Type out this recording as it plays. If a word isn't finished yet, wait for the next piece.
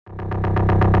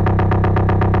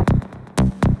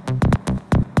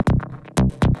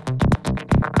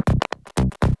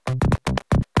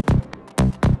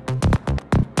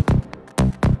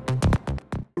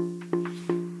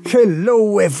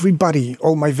Hello everybody,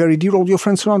 all my very dear audio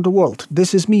friends around the world.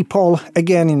 This is me, Paul,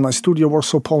 again in my studio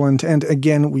Warsaw, Poland, and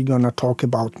again we're gonna talk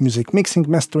about music mixing,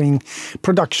 mastering,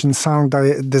 production, sound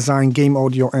design, game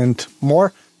audio, and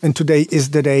more. And today is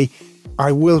the day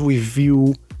I will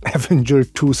review Avenger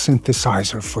 2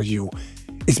 synthesizer for you.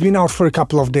 It's been out for a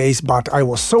couple of days, but I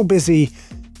was so busy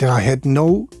that I had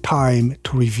no time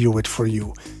to review it for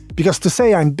you. Because to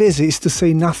say I'm busy is to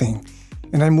say nothing.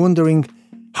 And I'm wondering,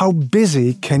 how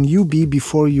busy can you be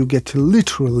before you get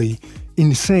literally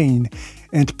insane?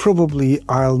 And probably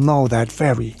I'll know that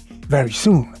very, very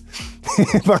soon.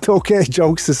 But okay,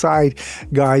 jokes aside,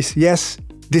 guys, yes,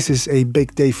 this is a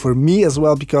big day for me as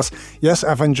well, because yes,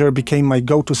 Avenger became my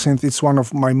go-to synth. It's one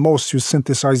of my most used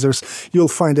synthesizers. You'll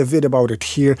find a vid about it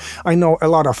here. I know a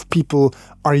lot of people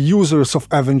are users of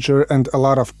Avenger, and a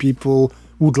lot of people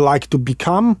would like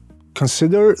to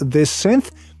consider this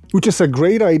synth, which is a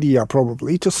great idea,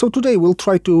 probably. So today we'll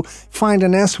try to find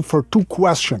an answer for two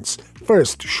questions.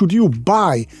 First, should you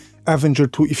buy Avenger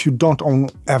 2 if you don't own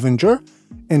Avenger?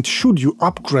 And should you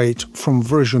upgrade from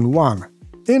version 1?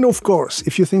 And of course,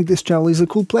 if you think this channel is a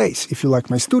cool place, if you like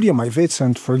my studio, my vids,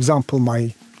 and for example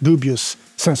my dubious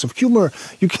sense of humor,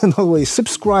 you can always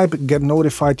subscribe, get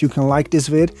notified, you can like this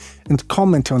vid and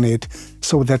comment on it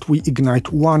so that we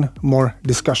ignite one more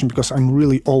discussion, because I'm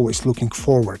really always looking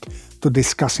forward to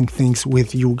discussing things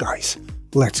with you guys.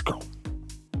 Let's go.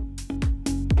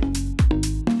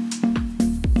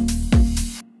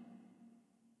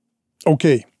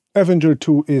 Okay, Avenger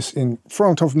 2 is in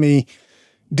front of me.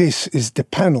 This is the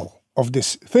panel of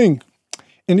this thing.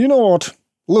 And you know what?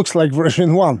 Looks like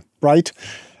version 1, right?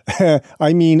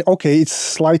 I mean, okay, it's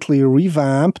slightly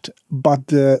revamped, but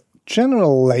the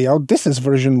general layout, this is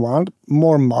version 1,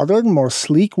 more modern, more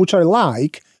sleek, which I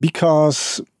like,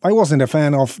 because I wasn't a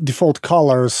fan of default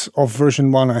colors of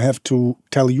version 1, I have to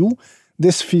tell you.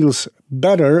 This feels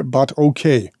better, but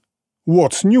okay.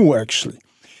 What's new, actually?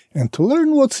 And to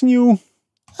learn what's new,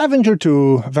 Avenger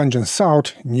 2 Vengeance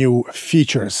Out, new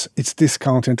features. It's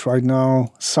discounted right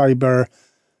now, Cyber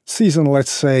Season,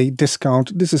 let's say,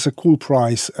 discount. This is a cool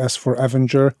price as for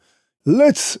Avenger.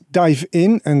 Let's dive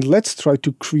in and let's try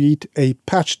to create a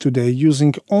patch today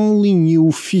using only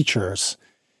new features,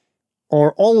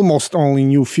 or almost only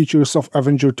new features of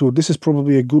Avenger 2. This is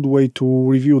probably a good way to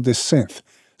review this synth.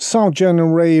 Sound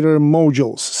generator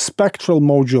modules, Spectral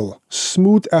module,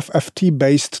 smooth FFT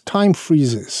based time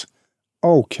freezes.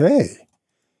 Okay.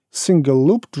 Single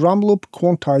loop, drum loop,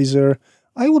 quantizer.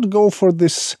 I would go for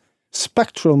this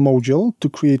Spectral module to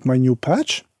create my new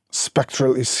patch.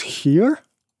 Spectral is here,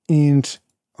 and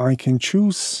I can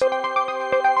choose...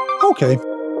 Okay.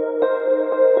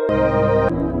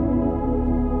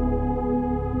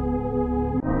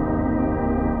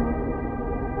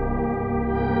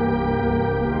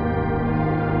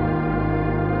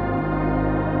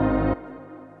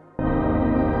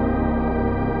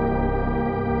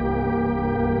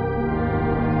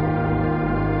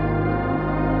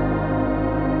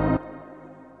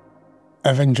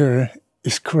 Avenger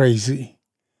is crazy.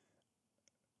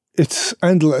 It's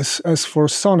endless. As for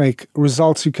sonic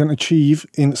results you can achieve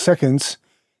in seconds,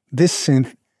 this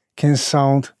synth can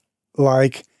sound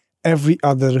like every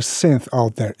other synth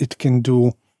out there. It can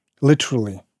do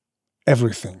literally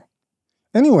everything.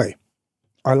 Anyway,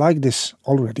 I like this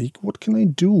already. What can I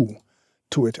do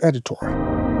to it? Editor.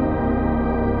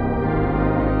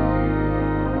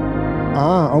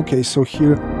 Ah, okay, so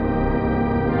here...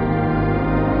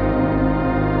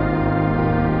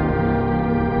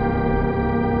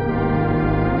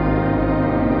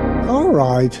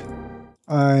 Alright,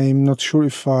 I'm not sure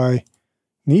if I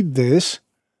need this.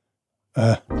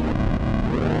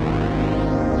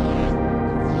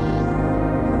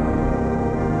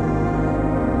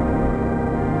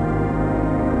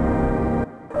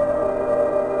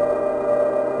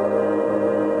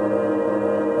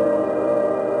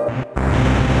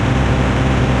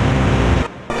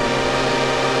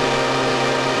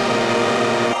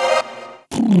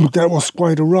 That was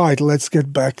quite a ride. Let's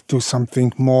get back to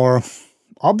something more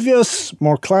obvious,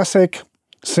 more classic,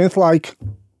 synth-like.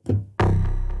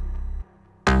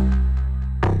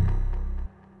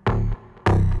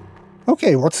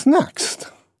 Okay, what's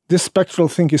next? This Spectral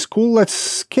thing is cool. Let's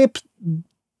skip the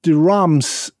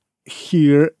drums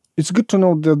here. It's good to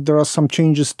know that there are some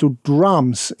changes to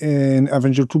drums in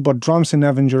Avenger 2, but drums in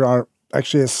Avenger are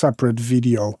actually a separate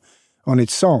video on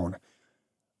its own.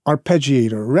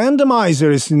 Arpeggiator.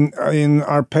 Randomizer is in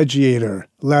arpeggiator.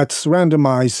 Let's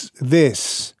randomize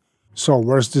this. So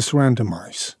where's this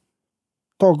randomize?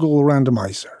 Toggle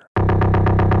randomizer.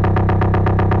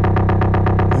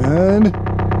 And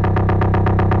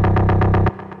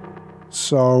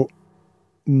So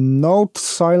note,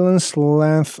 silence,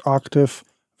 length, octave,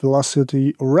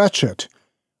 velocity, ratchet.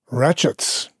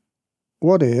 Ratchets.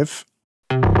 What if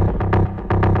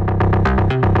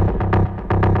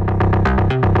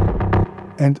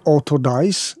and auto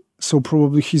dice? So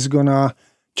probably he's gonna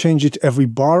change it every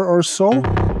bar or so.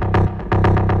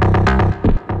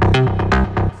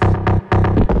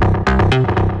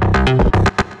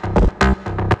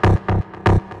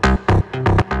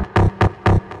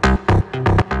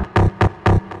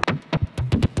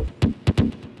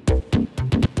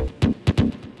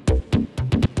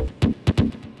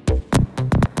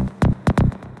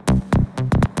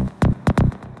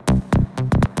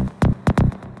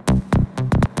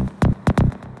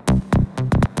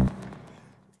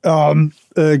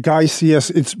 Guys, yes,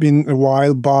 it's been a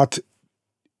while, but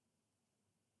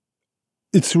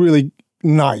it's really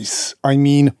nice. I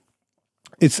mean,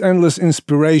 it's endless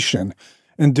inspiration.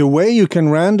 And the way you can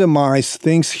randomize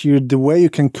things here, the way you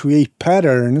can create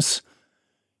patterns,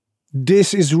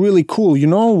 this is really cool. You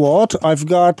know what? I've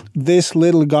got this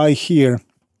little guy here.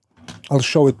 I'll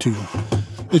show it to you.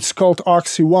 It's called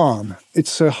Oxy One.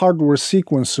 It's a hardware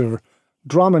sequencer.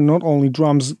 Drum, and not only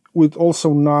drums, with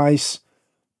also nice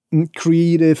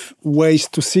creative ways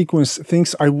to sequence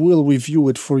things. I will review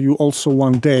it for you also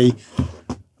one day,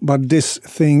 but this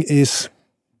thing is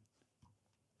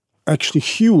actually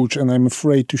huge, and I'm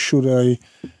afraid to shoot a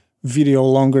video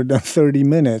longer than 30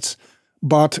 minutes.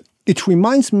 But it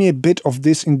reminds me a bit of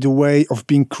this in the way of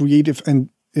being creative and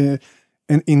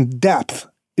in depth.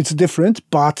 It's different,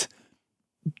 but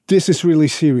this is really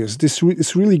serious. This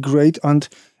is really great, and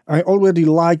I already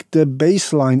like the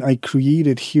bass line I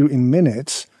created here in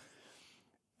minutes.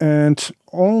 And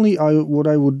only what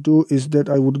I would do is that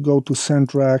I would go to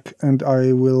Soundtrack and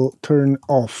I will turn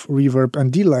off reverb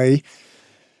and delay.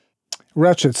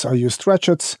 Ratchets, I used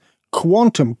ratchets.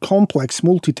 Quantum complex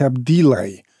multi-tap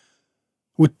delay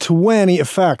with 20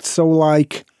 effects. So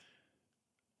like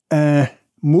a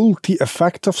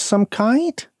multi-effect of some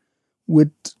kind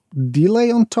with delay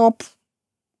on top.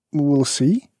 We'll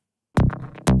see.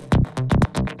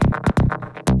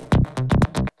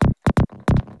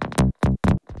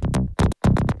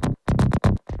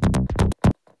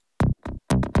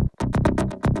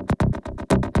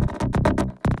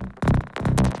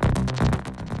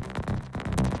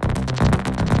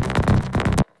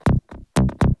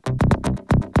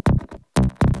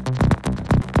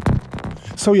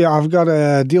 So yeah, I've got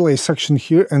a delay section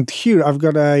here, and here I've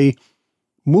got a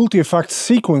multi-effect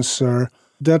sequencer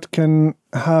that can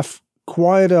have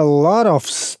quite a lot of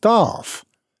stuff,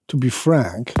 to be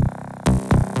frank.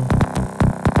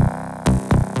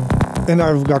 And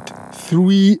I've got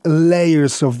 3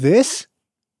 layers of this.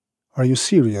 Are you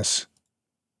serious?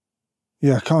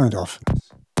 Yeah, kind of.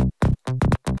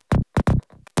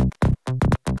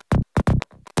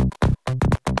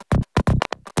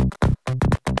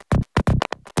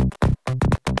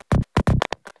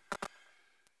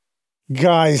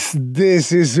 Guys,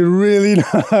 this is really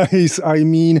nice. I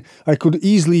mean, I could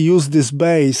easily use this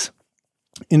bass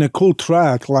in a cool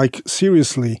track, like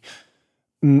seriously.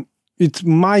 It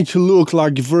might look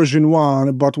like version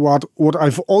 1, but what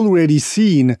I've already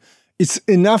seen, it's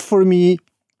enough for me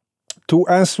to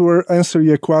answer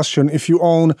your question. If you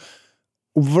own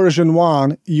version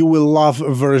 1, you will love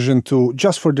version 2,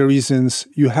 just for the reasons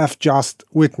you have just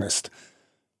witnessed.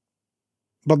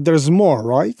 But there's more,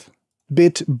 right?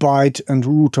 BitBite and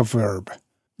Rutaverb.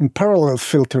 And parallel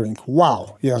filtering.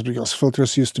 Wow. Yes, because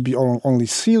filters used to be only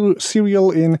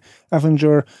serial in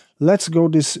Avenger. Let's go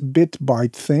this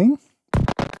BitBite thing.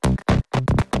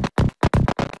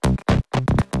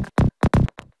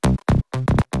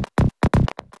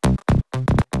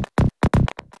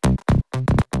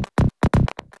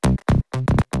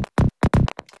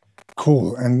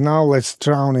 Cool. And now let's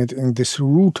drown it in this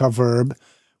Rutaverb,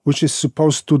 which is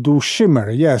supposed to do shimmer.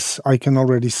 Yes, I can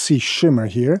already see shimmer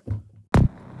here.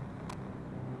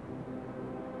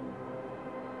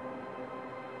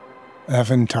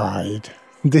 Eventide.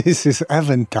 This is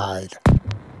Eventide.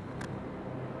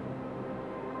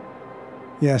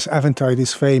 Yes, Eventide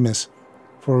is famous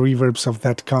for reverbs of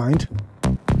that kind.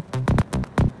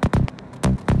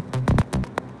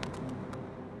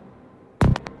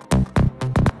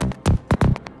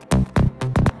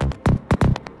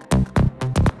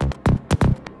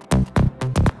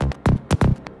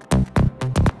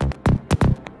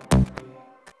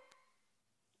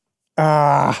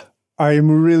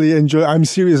 I'm really enjoying. I'm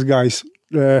serious, guys.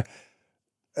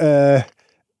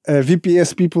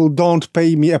 VPS people don't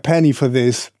pay me a penny for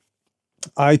this.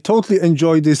 I totally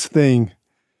enjoy this thing.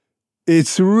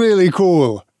 It's really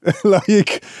cool.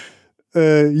 Like,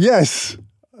 yes,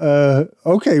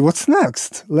 Okay, what's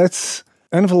next? Let's...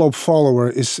 Envelope follower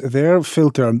is there.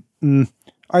 Filter.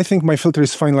 I think my filter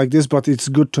is fine like this, but it's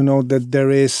good to know that there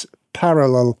is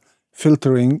parallel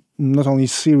filtering, not only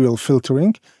serial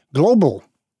filtering. Global.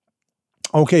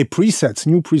 Okay, presets,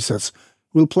 new presets.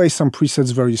 We'll play some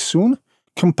presets very soon.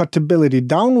 Compatibility,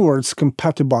 downwards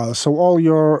compatible. So all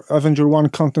your Avenger 1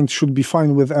 content should be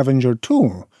fine with Avenger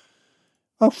 2.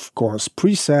 Of course,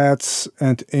 presets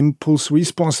and impulse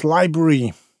response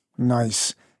library.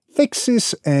 Nice.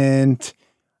 Fixes and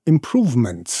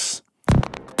improvements.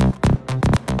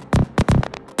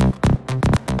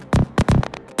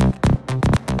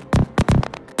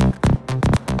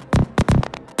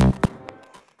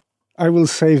 I will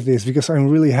save this because I'm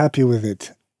really happy with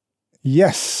it.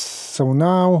 Yes, so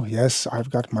now, yes,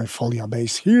 I've got my Folia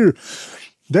base here.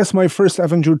 That's my first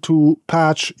Avenger 2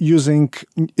 patch using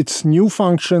its new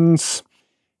functions.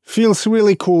 Feels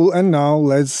really cool, and now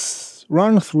let's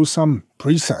run through some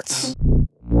presets.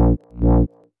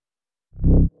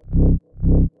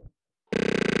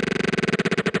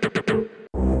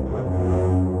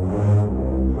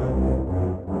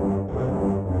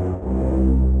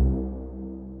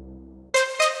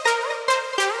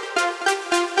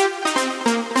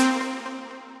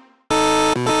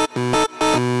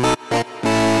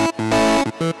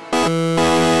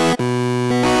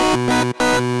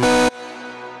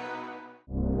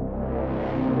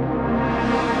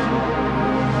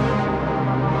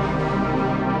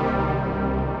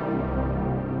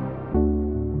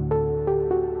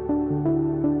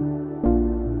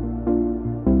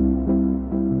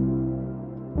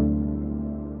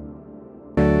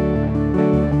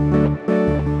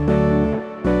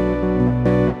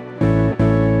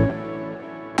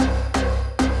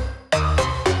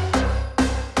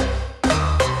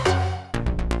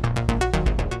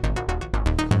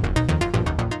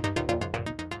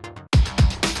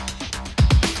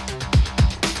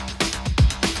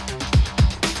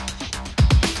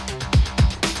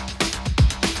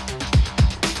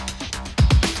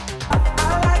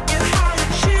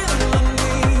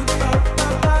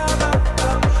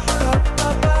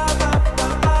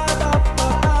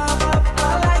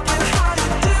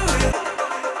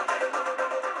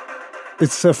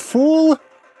 It's a full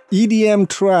EDM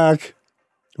track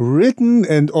written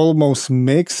and almost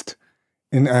mixed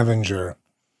in Avenger.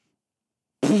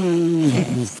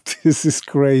 This is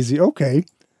crazy. Okay.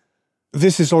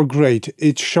 This is all great.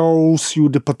 It shows you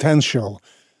the potential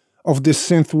of this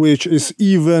synth, which is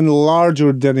even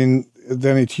larger than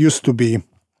it used to be,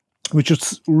 which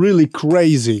is really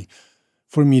crazy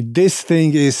for me. This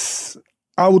thing is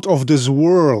out of this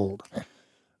world.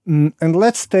 And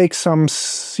let's take some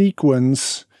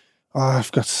sequence.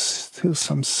 I've got still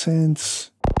some synths.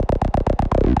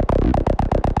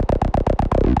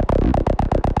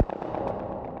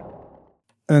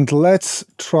 And let's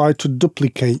try to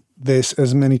duplicate this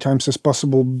as many times as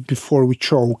possible before we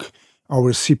choke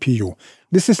our CPU.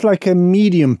 This is like a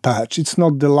medium patch. It's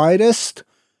not the lightest.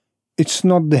 It's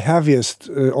not the heaviest,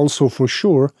 also for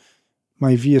sure.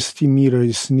 My VST meter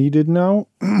is needed now.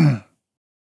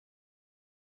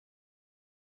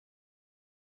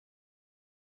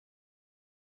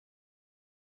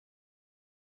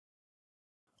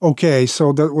 Okay,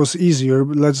 so that was easier.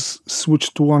 Let's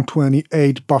switch to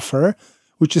 128 buffer,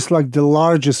 which is like the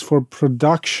largest for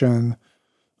production,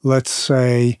 let's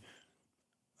say,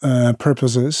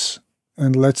 purposes.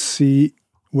 And let's see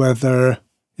whether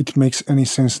it makes any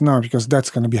sense now, because that's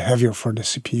going to be heavier for the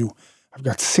CPU. I've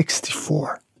got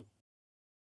 64.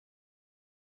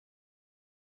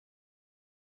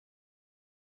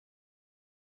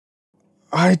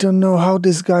 I don't know how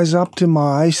this guy's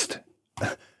optimized,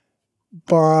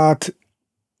 but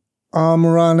I'm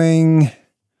running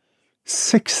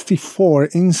 64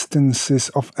 instances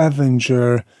of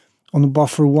Avenger on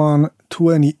buffer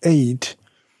 128,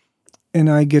 and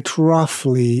I get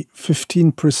roughly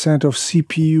 15% of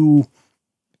CPU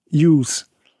use.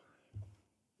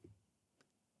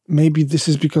 Maybe this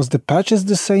is because the patch is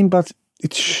the same, but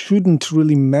it shouldn't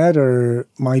really matter.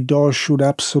 My DAW should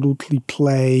absolutely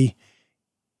play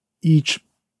each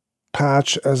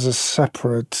patch as a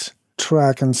separate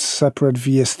track and separate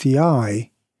VSTI.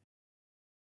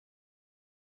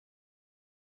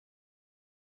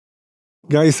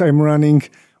 Guys, I'm running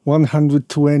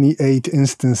 128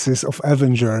 instances of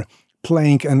Avenger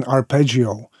playing an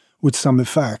arpeggio with some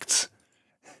effects.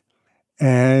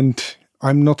 And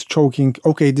I'm not choking.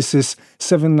 Okay, this is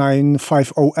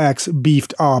 7950X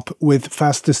beefed up with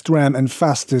fastest RAM and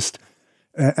fastest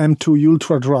M2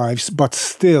 Ultra drives, but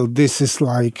still, this is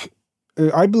like...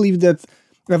 I believe that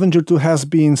Avenger 2 has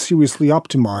been seriously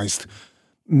optimized.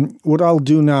 What I'll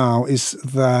do now is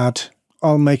that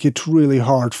I'll make it really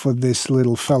hard for this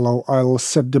little fellow. I'll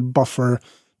set the buffer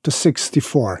to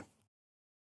 64.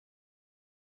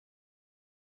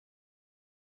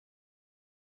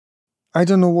 I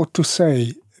don't know what to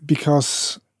say,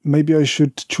 because maybe I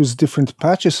should choose different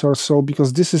patches or so,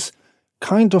 because this is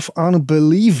kind of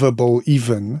unbelievable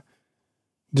even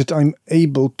that I'm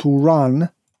able to run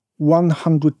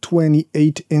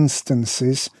 128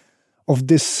 instances of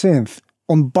this synth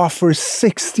on buffer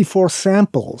 64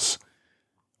 samples,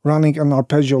 running an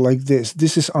arpeggio like this.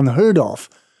 This is unheard of,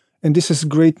 and this is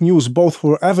great news both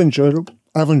for Avenger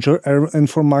and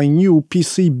for my new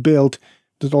PC build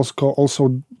that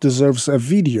also deserves a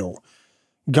video.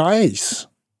 Guys,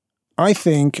 I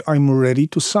think I'm ready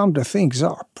to sum the things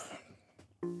up.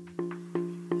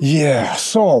 Yeah,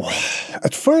 so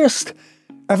at first,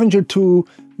 Avenger 2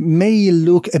 may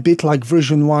look a bit like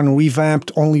version 1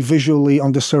 revamped only visually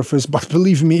on the surface, but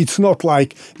believe me, it's not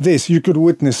like this. You could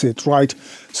witness it, right?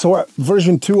 So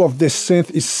version 2 of this synth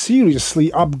is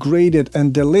seriously upgraded,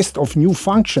 and the list of new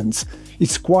functions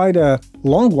is quite a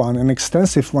long one, an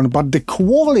extensive one, but the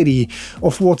quality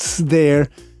of what's there,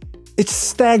 it's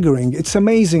staggering, it's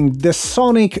amazing. The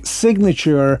sonic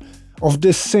signature of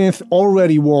this synth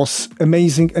already was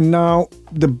amazing, and now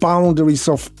the boundaries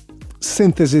of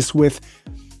synthesis with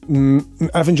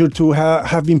Avenger 2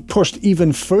 have been pushed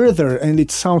even further, and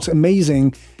it sounds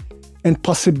amazing, and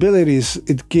possibilities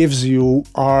it gives you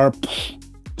are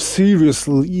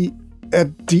seriously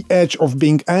at the edge of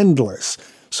being endless.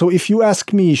 So if you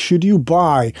ask me, should you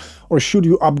buy or should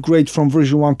you upgrade from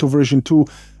version 1 to version 2,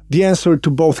 the answer to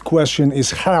both questions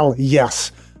is hell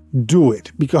yes, do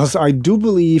it, because I do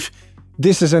believe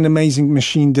this is an amazing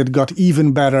machine that got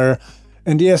even better,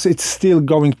 and yes, it's still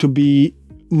going to be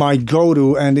my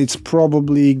go-to, and it's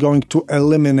probably going to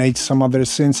eliminate some other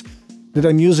synths that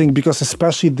I'm using, because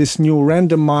especially this new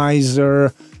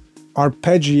randomizer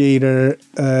arpeggiator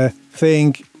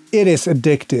thing, it is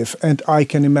addictive, and I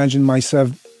can imagine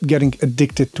myself getting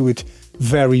addicted to it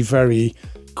very, very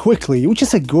quickly, which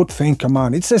is a good thing. Come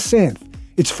on, it's a synth,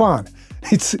 it's fun,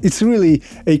 it's really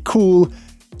a cool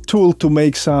tool to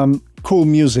make some cool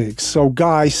music. So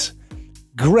guys,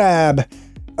 grab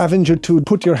Avenger 2,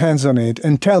 put your hands on it,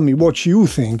 and tell me what you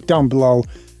think down below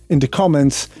in the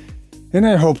comments, and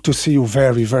I hope to see you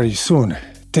very, very soon.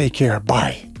 Take care,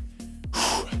 bye.